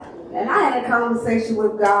And I had a conversation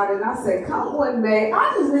with God, and I said, come with me.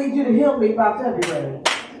 I just need you to heal me by February.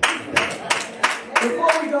 Before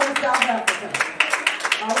we go to South Africa.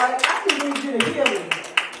 All right? I just need you to heal me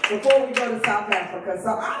before we go to South Africa. So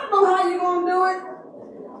I don't know how you're going to do it.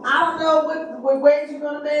 I don't know what ways you're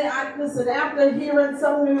going to make. Listen, after hearing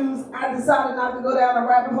some news, I decided not to go down a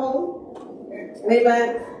rabbit hole.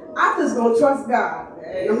 Amen. I'm just going to trust God.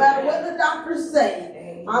 No matter what the doctors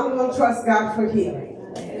say, I'm going to trust God for healing.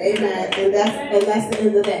 Amen. And that's the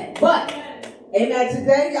end of that. But, amen,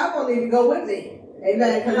 today, y'all going to need to go with me.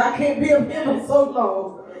 Amen. Because I can't be up here for so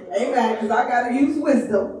long. Amen. Because I got to use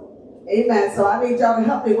wisdom. Amen. So I need y'all to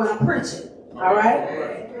help me when I'm preaching. All right?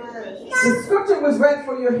 The scripture was read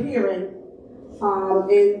for your hearing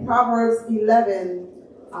in Proverbs 11.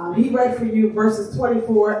 He read for you verses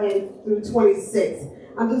 24 and through 26.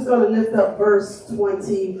 I'm just going to lift up verse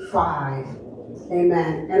 25.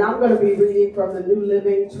 Amen. And I'm going to be reading from the New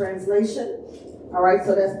Living Translation. All right,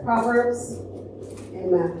 so that's Proverbs.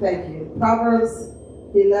 Amen. Thank you. Proverbs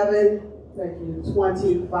 11, thank you,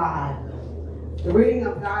 25. The reading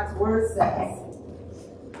of God's word says,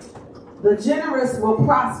 the generous will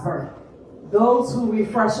prosper. Those who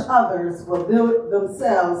refresh others will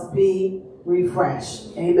themselves be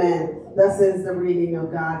refreshed. Amen. Thus is the reading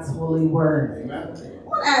of God's holy word. Amen. I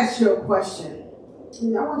want to ask you a question.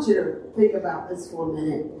 I want you to think about this for a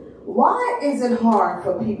minute. Why is it hard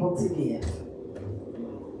for people to give?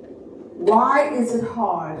 Why is it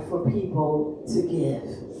hard for people to give?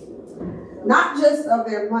 Not just of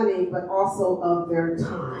their money, but also of their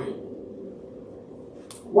time.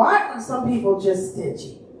 Why are some people just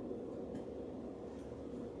stingy?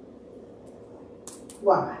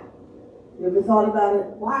 Why? You ever thought about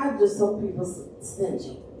it? Why are just some people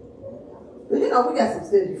stingy? But you know, we got some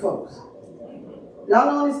stingy folks. Y'all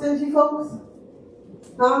know any stingy folks?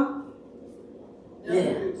 Huh?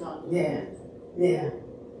 Yeah.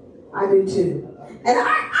 I do too. And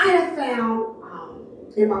I have found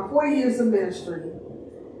in my 40 years of ministry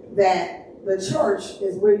that the church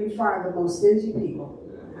is where you find the most stingy people.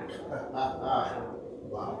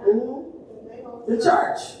 The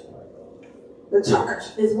church. The church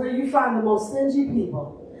is where you find the most stingy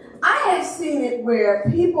people. I have seen it where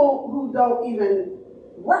people who don't even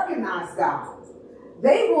recognize God,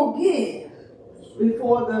 they will give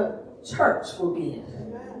before the church will give.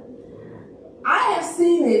 I have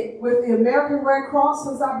seen it with the American Red Cross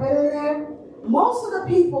since I've been in there. Most of the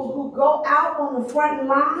people who go out on the front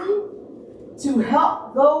line to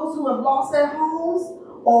help those who have lost their homes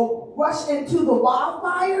or rush into the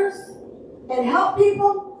wildfires and help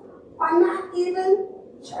people are not even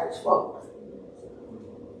church folks.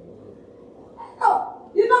 Oh,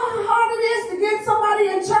 you know how hard it is to get somebody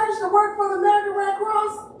in church to work for the American Red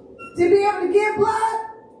Cross? To be able to give blood?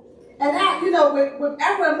 And that, you know, with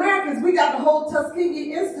African Americans, we got the whole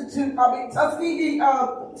Tuskegee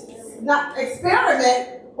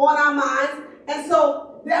experiment on our minds. And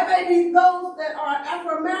so there may be those that are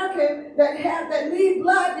African American that need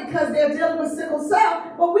blood because they're dealing with sickle cell,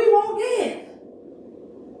 but we won't give.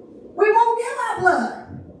 We won't give our blood.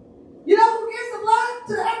 You know who gives the blood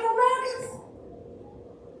to the African Americans?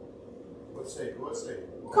 What state?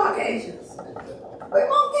 Caucasians. We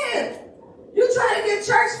won't give. You try to get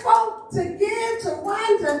church folk to give, to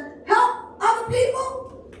run, to help other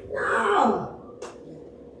people? No.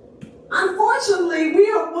 Unfortunately,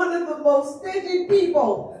 we are one of the most stingy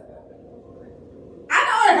people. I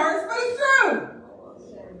know it hurts, but it's true.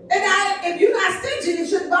 And if you're not stingy, it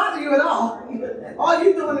shouldn't bother you at all. All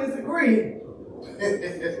you're doing is agreeing.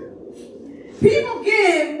 People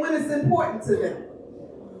give when it's important to them.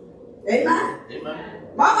 Amen. Amen.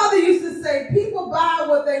 My mother used to say, people buy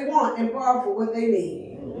what they want and borrow for what they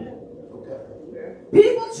need.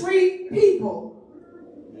 People treat people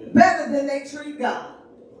better than they treat God.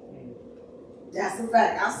 That's a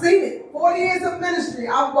fact. I've seen it. 40 years of ministry,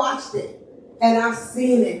 I've watched it. And I've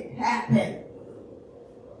seen it happen.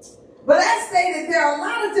 But as stated, there are a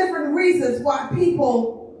lot of different reasons why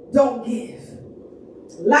people don't give.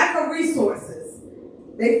 Lack of resources.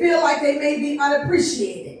 They feel like they may be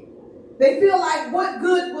unappreciated. They feel like, what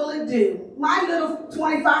good will it do? My little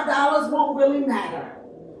 $25 won't really matter.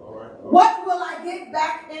 All right. What will I get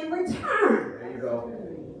back in return? There you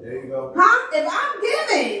go. Huh? If I'm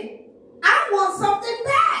giving, I want something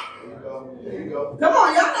back. There you go. Come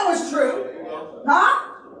on, y'all know it's true. There you go. Huh?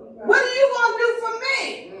 What are you going to do for me?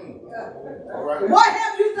 All right. What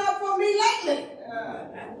have you done for me lately?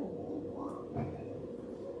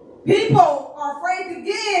 People are afraid to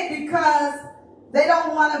give because they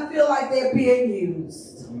don't want to feel like they're being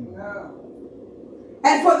used.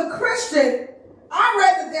 And for the Christian, I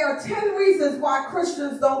read that there are 10 reasons why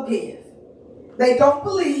Christians don't give. They don't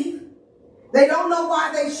believe. They don't know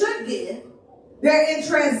why they should give. They're in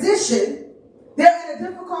transition. They're in a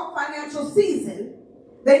difficult financial season.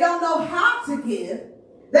 They don't know how to give.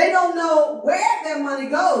 They don't know where their money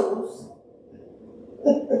goes.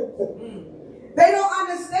 They don't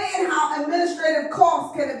understand how administrative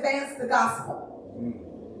costs can advance the gospel.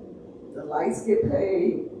 The lights get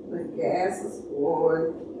paid. The gas is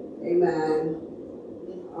on. Amen.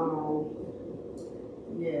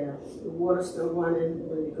 Yeah, the water's still running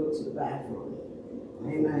when you go to the bathroom.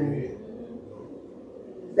 Amen.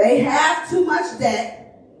 They have too much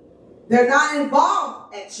debt. They're not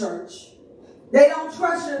involved at church. They don't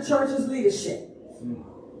trust your church's leadership.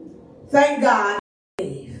 Thank God.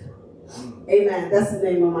 Amen. That's the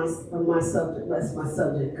name of my subject. That's my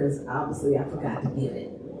subject because obviously I forgot to give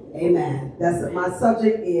it. Amen. My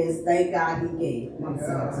subject is thank God he gave. My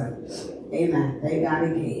subject. Amen. Thank God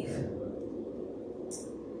he gave.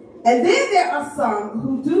 And then there are some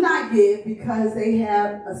who do not give because they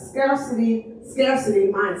have a scarcity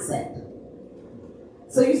mindset.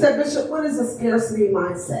 So you said, Bishop, what is a scarcity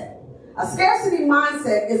mindset? A scarcity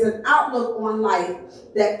mindset is an outlook on life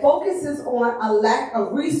that focuses on a lack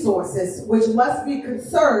of resources which must be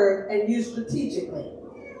conserved and used strategically.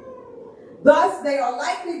 Thus, they are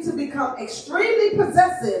likely to become extremely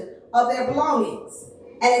possessive of their belongings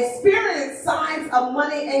and experience signs of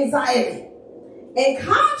money anxiety. In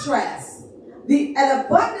contrast, an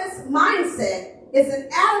abundance mindset is an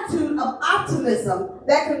attitude of optimism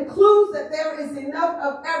that concludes that there is enough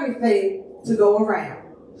of everything to go around.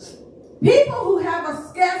 People who have a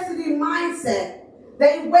scarcity mindset,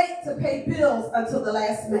 they wait to pay bills until the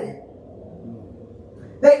last minute.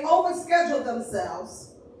 They overschedule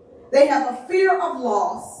themselves. They have a fear of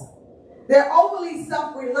loss. They're overly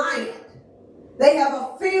self-reliant. They have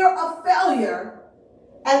a fear of failure,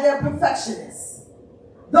 and they're perfectionists.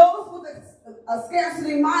 Those with a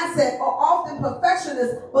scarcity mindset are often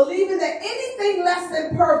perfectionists, believing that anything less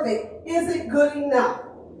than perfect isn't good enough.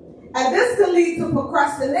 And this can lead to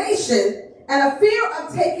procrastination and a fear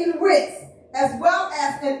of taking risks, as well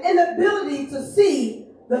as an inability to see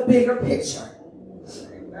the bigger picture.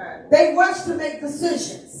 They rush to make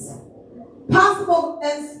decisions. Possible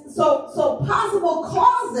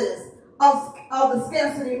causes of the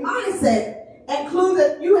scarcity mindset include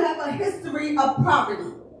that you have a history of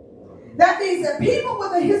poverty. That means that people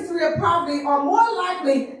with a history of poverty are more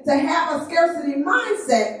likely to have a scarcity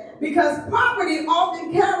mindset because poverty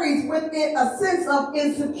often carries with it a sense of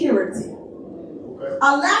insecurity.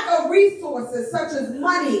 A lack of resources such as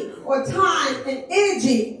money or time and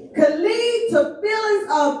energy can lead to feelings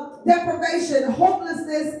of deprivation,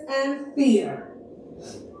 hopelessness, and fear.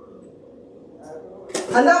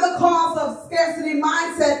 Another cause of scarcity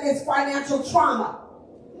mindset is financial trauma.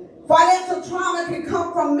 Financial trauma can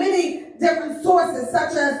come from many different sources,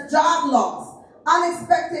 such as job loss,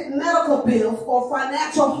 unexpected medical bills, or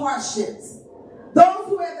financial hardships. Those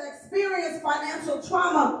who have experienced financial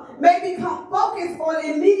trauma may become focused on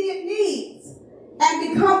immediate needs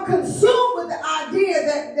and become consumed with the idea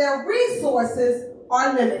that their resources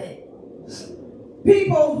are limited.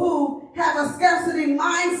 People who have a scarcity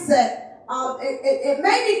mindset, it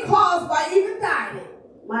may be caused by even dieting.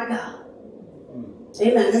 My God.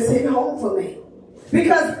 Amen. That's hitting home for me.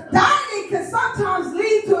 Because dieting can sometimes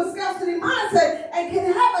lead to a scarcity mindset and can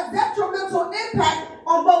have a detrimental impact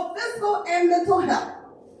on both physical and mental health.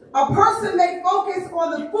 A person may focus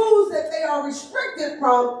on the foods that they are restricted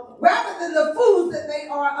from rather than the foods that they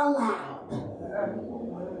are allowed.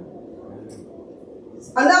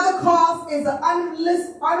 Another cause is an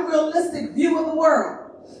unrealistic view of the world.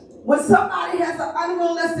 When somebody has an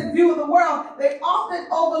unrealistic view of the world, they often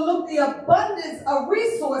overlook the abundance of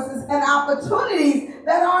resources and opportunities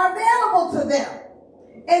that are available to them.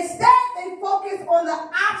 Instead, they focus on the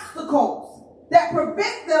obstacles that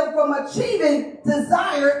prevent them from achieving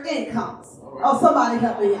desired incomes. Oh, somebody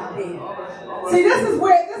help me out here. See, this is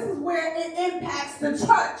where it impacts the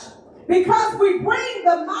church. Because we bring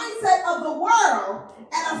the mindset of the world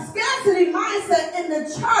and a scarcity mindset in the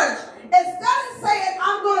church, instead of saying,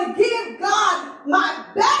 I'm going to give God my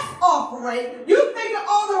best offering, you think of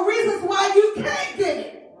all the reasons why you can't give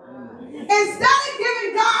it. Instead of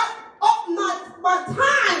giving God my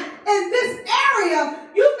time in this area,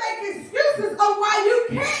 you make excuses of why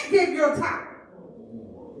you can't give your time.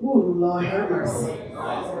 Ooh, Lord have mercy.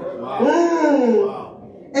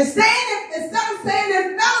 Instead of staying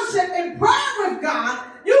in fellowship and prayer with God,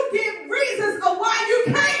 you give reasons of why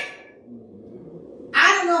you can't.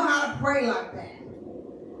 I don't know how to pray like that.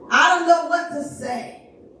 I don't know what to say.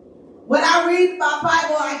 When I read my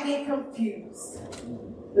Bible, I get confused.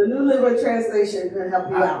 The New Living Translation can help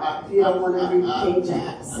you out if you don't want to read King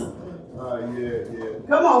James. Yeah.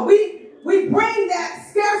 Come on, we bring that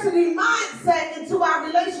scarcity mindset into our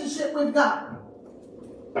relationship with God.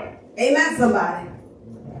 Amen, somebody.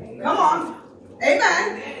 Come on.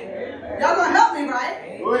 Amen. Y'all gonna help me,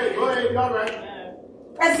 right? Go ahead, y'all right.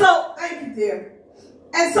 And so, thank you, dear.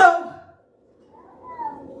 And so,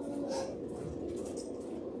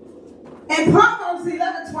 in Proverbs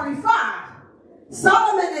 11:25,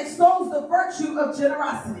 Solomon extols the virtue of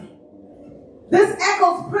generosity. This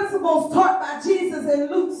echoes principles taught by Jesus in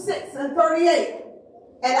Luke 6:38.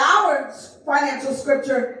 And our financial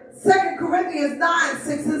scripture, 2 Corinthians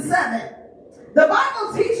 9:6-7. The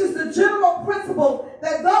Bible teaches the general principle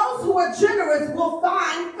that those who are generous will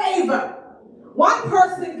find favor. One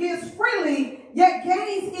person gives freely, yet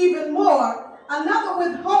gains even more. Another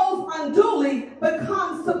withholds unduly, but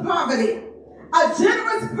comes to poverty. A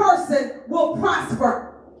generous person will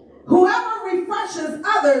prosper. Whoever refreshes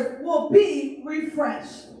others will be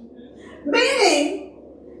refreshed. Meaning,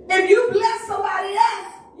 if you bless somebody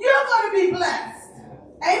else, you're going to be blessed.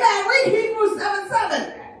 Amen. Read Hebrews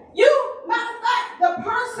 7:7. Matter of fact, the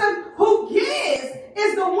person who gives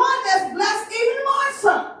is the one that's blessed even more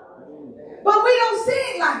so. But we don't see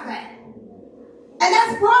it like that. And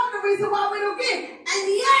that's part of the reason why we don't give. And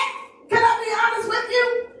yet, can I be honest with you?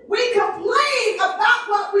 We complain about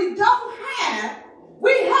what we don't have.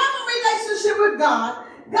 We have a relationship with God.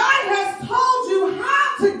 God has told you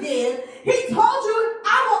how to give. He told you,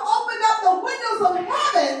 I will open up the windows of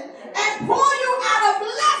heaven and pour you out a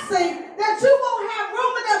blessing that you won't have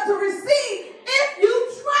room enough to receive if you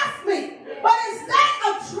trust me. But instead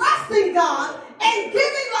of trusting God and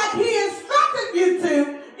giving like he instructed you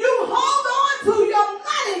to, you hold on to your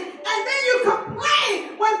money and then you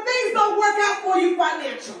complain when things don't work out for you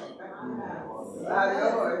financially.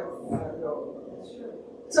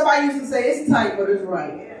 Somebody used to say, it's tight, but it's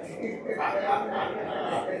right.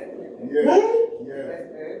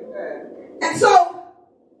 And so,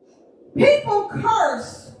 people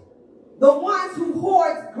curse the ones who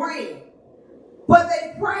hoard grain, but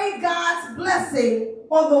they pray God's blessing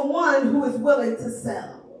on the one who is willing to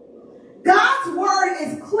sell. God's word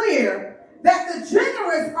is clear that the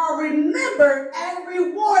generous are remembered and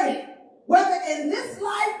rewarded, whether in this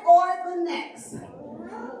life or the next.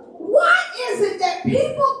 Why is it that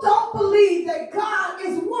people don't believe that God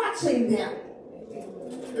is watching them?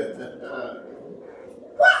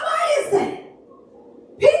 Why is that?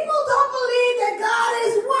 People don't believe that God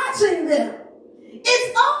is watching them. It's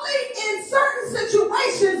only in certain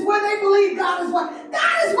situations where they believe God is watching.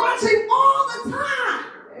 God is watching all the time.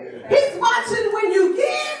 He's watching when you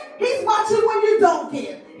give. He's watching when you don't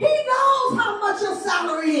give. He knows how much your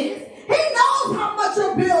salary is. He knows how much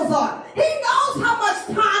your bills are. He knows how much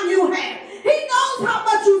time you have. He knows how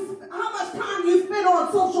much time you spend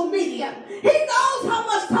on social media. He knows how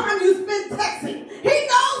much time you spend texting. He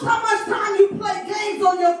knows how much time you play games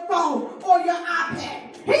on your phone or your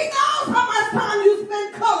iPad. He knows how much time you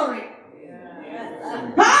spend coloring.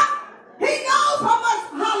 Huh? He knows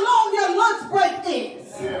how long your lunch break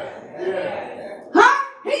is. Huh?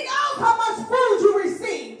 He knows how much food you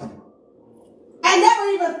received and never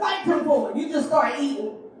even thanked him for it. You just start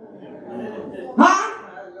eating. Huh?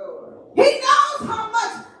 He knows how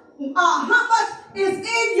much is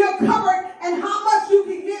in your cupboard and how much you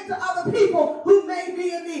can give to other people who may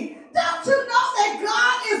be in need. Don't you know that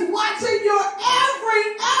God is watching your every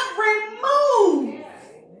move?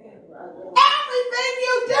 Everything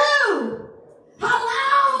you do.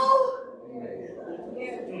 Hello?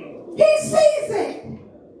 He sees it.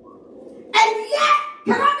 And yet,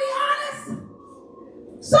 can I be honest?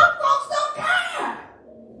 Some folks don't care.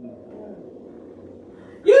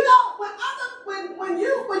 You know,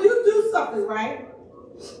 when you do something, right?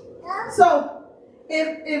 So,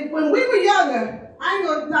 if when we were younger, I ain't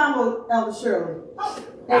gonna down on Elder Shirley.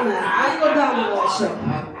 Amen. I ain't gonna down on Elder Shirley.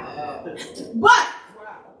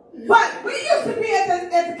 But we used to be at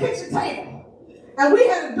the kitchen table, and we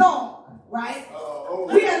had a dog, right?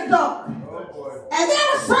 We had a dog. And there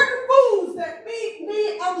were certain foods that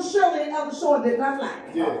me, Elder Shirley, and Elder Shaw did not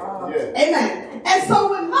like. Amen. And so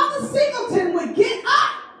when Mother Singleton would get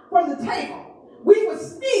up from the table, we would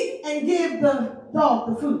sneak and give the dog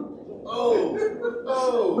the food.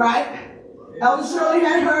 Right? Elder Shirley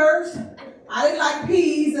had hers. I didn't like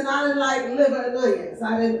peas and I didn't like liver and onions.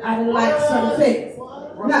 I didn't like certain things.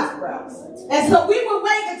 No. And so we would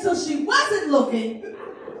wait until she wasn't looking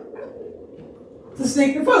to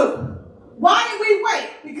sneak the food. Why did we wait?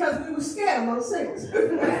 Because we were scared of Mother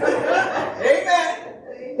Singleton. Amen.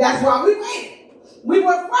 That's why we waited. We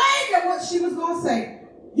were afraid of what she was going to say.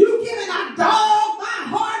 You giving our dog my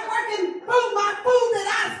heart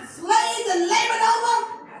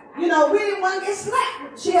didn't want to get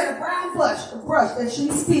slapped. She had a brown brush that she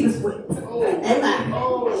used to beat us with. Amen.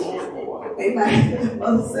 Amen.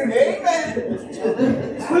 Mother sing. Amen.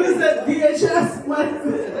 What is that? VHS? What is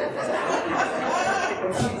it?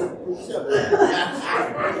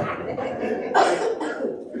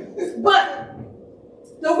 But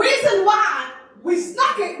the reason why we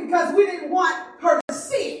snuck it because we didn't want her to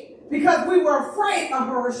see it, because we were afraid of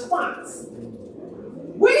her response.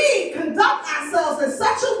 We conduct ourselves in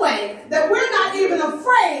such a way that we're not even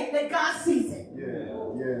afraid that God sees it.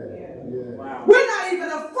 Wow. We're not even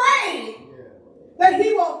afraid that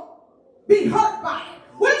he will be hurt by it.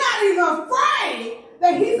 We're not even afraid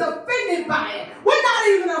that he's offended by it. We're not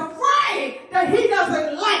even afraid that he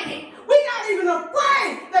doesn't like it. We're not even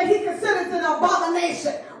afraid that he considers it an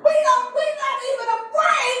abomination. We're not even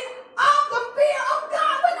afraid of the fear of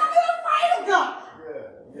God. We're not even afraid of God.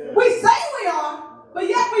 We say we are, but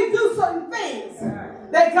yet we do certain things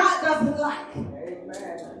that God doesn't like.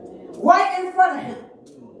 Right in front of him.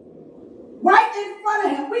 Right in front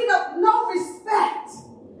of him. We don't no respect.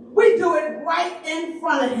 We do it right in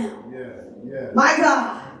front of him. My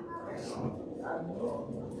God.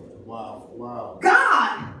 Wow.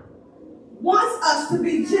 God wants us to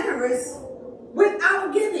be generous with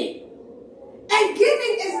our giving. And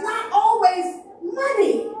giving is not always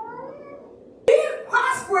money. Being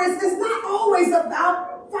prosperous is not always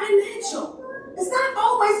about financial. It's not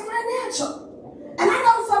always financial. And I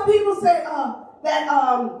know some people say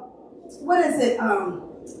what is it?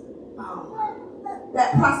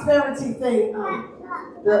 That prosperity thing.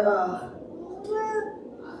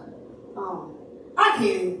 I can't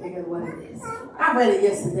even think of what it is. I read it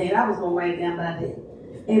yesterday and I was going to write it down, but I didn't.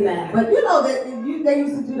 Amen. But you know that they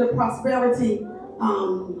used to do the prosperity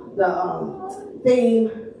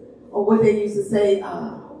theme, or what they used to say. I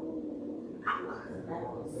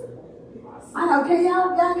don't care.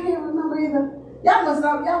 Y'all can't remember either. Y'all must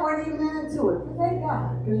know. Y'all weren't even into it. Thank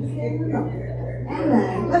God, because you can't remember.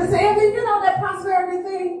 Amen. Let's say, you know that prosperity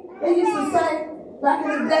thing they used to say back in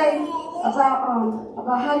the day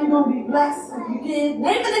about how you're gonna be blessed if you give.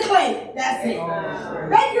 Name it and claim it. That's it.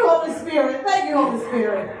 Thank you, Holy Spirit. Thank you, Holy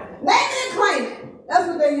Spirit. Name it and claim it. That's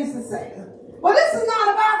what they used to say. Well, this is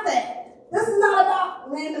not about that. This is not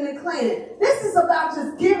about naming and claiming. This is about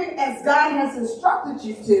just giving as God has instructed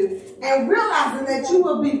you to, and realizing that you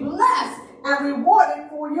will be blessed and rewarded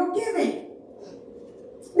for your giving.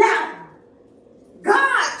 Now,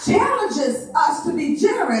 God challenges us to be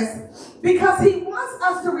generous because he wants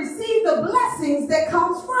us to receive the blessings that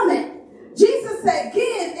comes from it. Jesus said,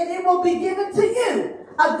 give and it will be given to you.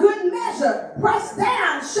 A good measure, pressed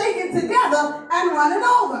down, shaken together, and running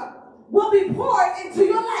over, will be poured into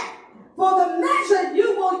your lap. For the measure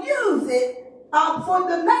you will use it, for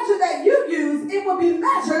the measure that you use, it will be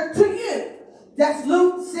measured to you. That's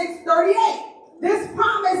Luke 6:38. This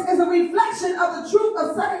promise is a reflection of the truth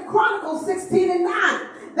of 2 Chronicles 16:9,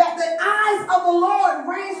 that the eyes of the Lord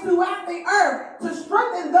range throughout the earth to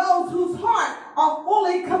strengthen those whose hearts are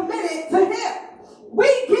fully committed to him. We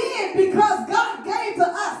give because God gave to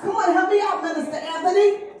us. Come on, help me out, Minister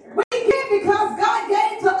Anthony. We give because God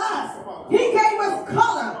gave to us. He gave us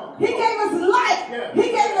color. He gave us light. He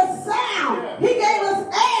gave us sound. He gave us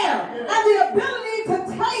air and the ability to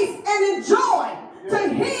taste and enjoy, to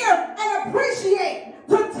hear and appreciate,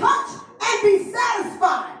 to touch and be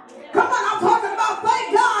satisfied. Come on, I'm talking about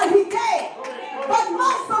thank God he gave. But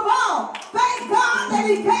most of all, thank God that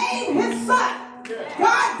he gave his son.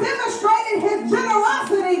 God demonstrated his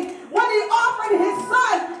generosity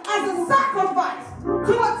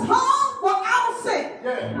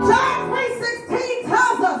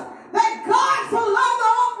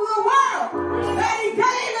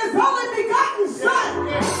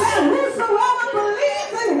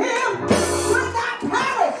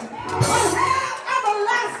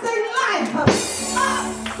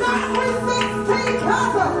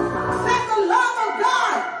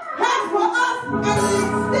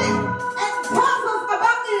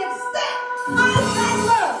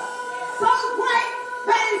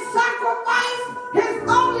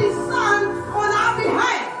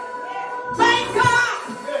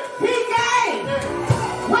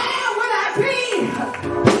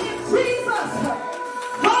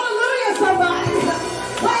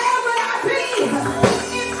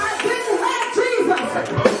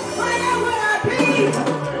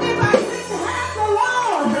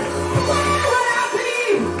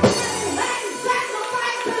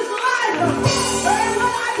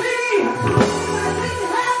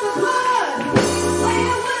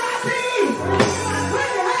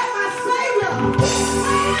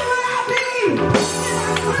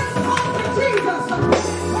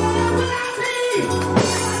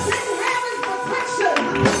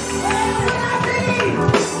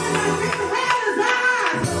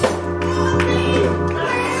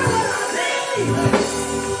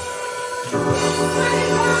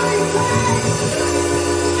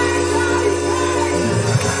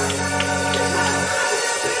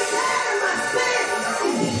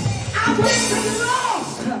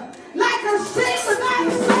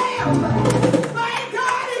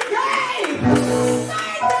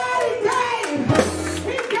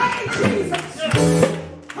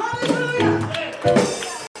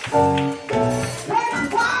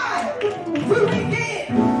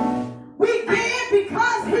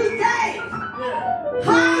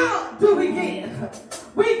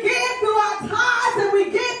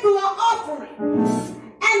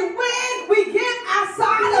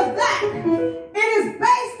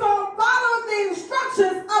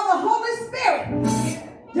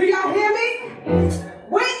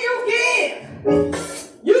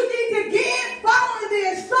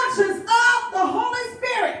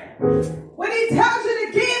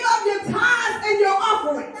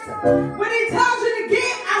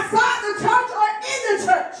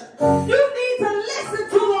You need to listen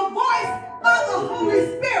to the voice of the Holy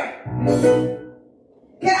Spirit.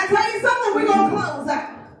 Can I tell you something? We're going to close out.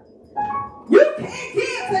 You can't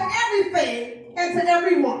give to everything and to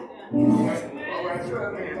everyone.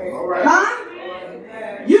 Huh?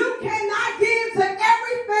 You cannot give to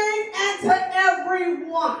everything and to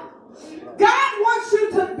everyone. God wants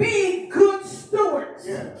you to be good stewards.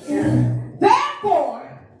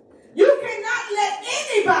 Therefore, you cannot let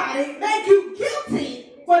anybody make you guilty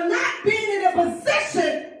for not being in a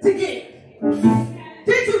position to give.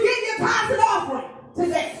 Did you give your tithes and offering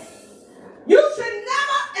today? You should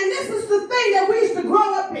never, and this is the thing that we used to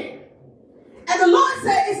grow up in. And the Lord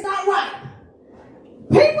said it's not right.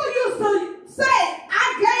 People used to say,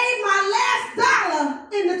 I gave my last dollar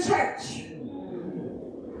in the church.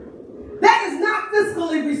 That is not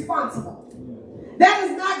fiscally responsible. That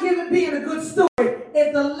is not being a good steward.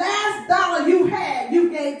 If the last dollar you had, you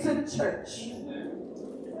gave to the church.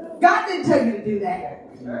 God didn't tell you to do that.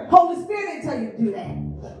 Holy Spirit didn't tell you to do that.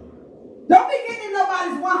 Don't be getting in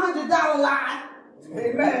nobody's $100 line.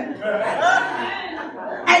 Amen.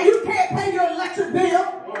 And you can't pay your electric bill.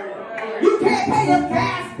 You can't pay your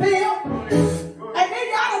gas bill. And then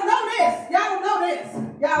y'all don't know this. Y'all don't know this.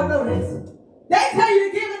 Y'all don't know this. They tell you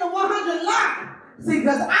to give in the 100 line. See,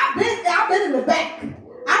 because I've been in the back.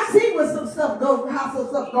 I see where some stuff go, how some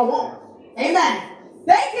stuff go on. Amen.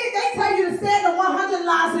 They tell you to stay in the 100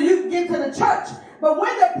 line so you can get to the church. But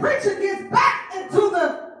when the preacher gets back in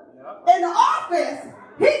the office,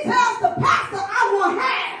 he tells the pastor, I want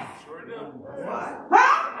half.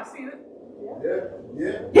 Huh? I see it.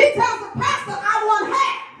 He tells the pastor, I want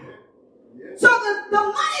half. So the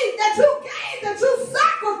money that you gave, that you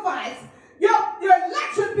sacrificed, your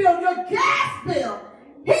electric bill, your gas bill,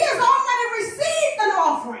 he has already received an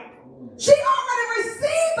offering. She already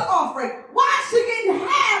received the offering. Why is she getting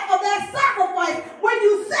half of that sacrifice when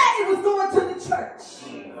you said it was going to the church?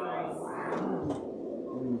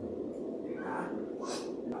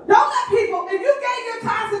 Don't let people, if you gave your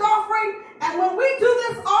tithes and offering, and when we do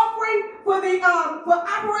this offering for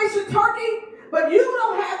Operation Turkey, but you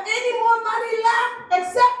don't have any more money left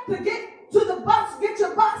except to get to the bus, get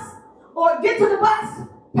your bus, or get to the bus,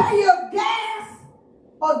 pay your gas,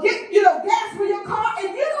 or get, gas for your car,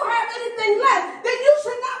 and you don't have anything left, then you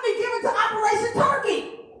should not be given to Operation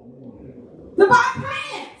Turkey to buy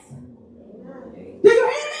pants. Do you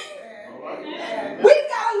hear me? We've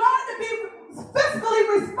got to learn to be fiscally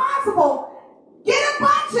responsible. Get a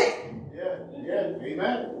budget.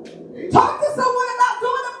 Amen. Talk to someone about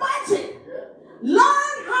doing a budget.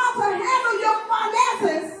 Learn how to handle your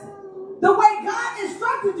finances the way God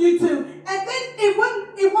instructed you to, and then it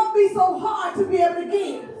won't be so hard to be able to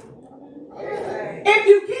give. If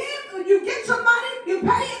you give, you get your money, you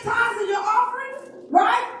pay your tithes and your offering,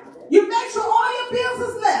 right? You make sure all your bills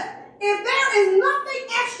is left. If there is nothing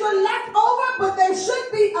extra left over, but there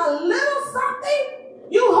should be a little something,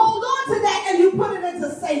 you hold on to that and you put it into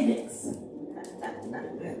savings.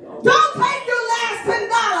 Don't take your last $10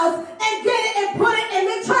 and get it and put it in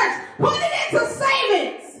the church. Put it into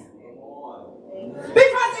savings.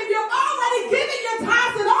 Because if you're already giving your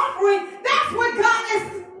tithes and offering, that's what God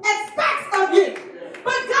expects of you.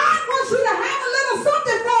 But God wants you to have a little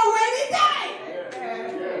something for a rainy day.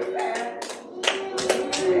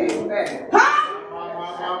 Huh?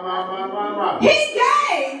 He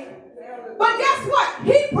gave, but guess what?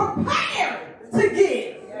 He prepared to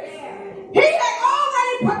give. He had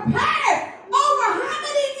already prepared over how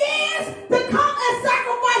many years to come and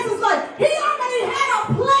sacrifice his life. He already had a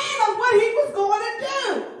plan of what he was going to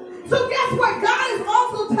do. So guess what? God is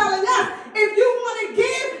also telling us, if you want to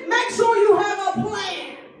give, make sure you have a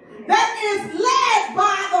plan that is led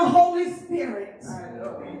by the Holy Spirit.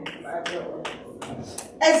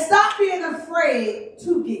 And stop being afraid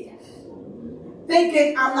to give.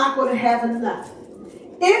 Thinking, I'm not going to have enough.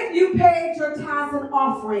 If you paid your tithes and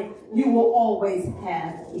offering, you will always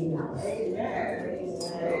have enough. Amen.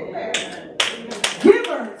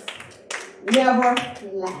 Givers never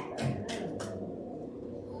lack.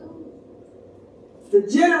 The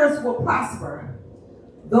generous will prosper.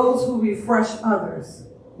 Those who refresh others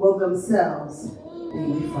will themselves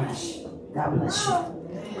be refreshed. God bless you.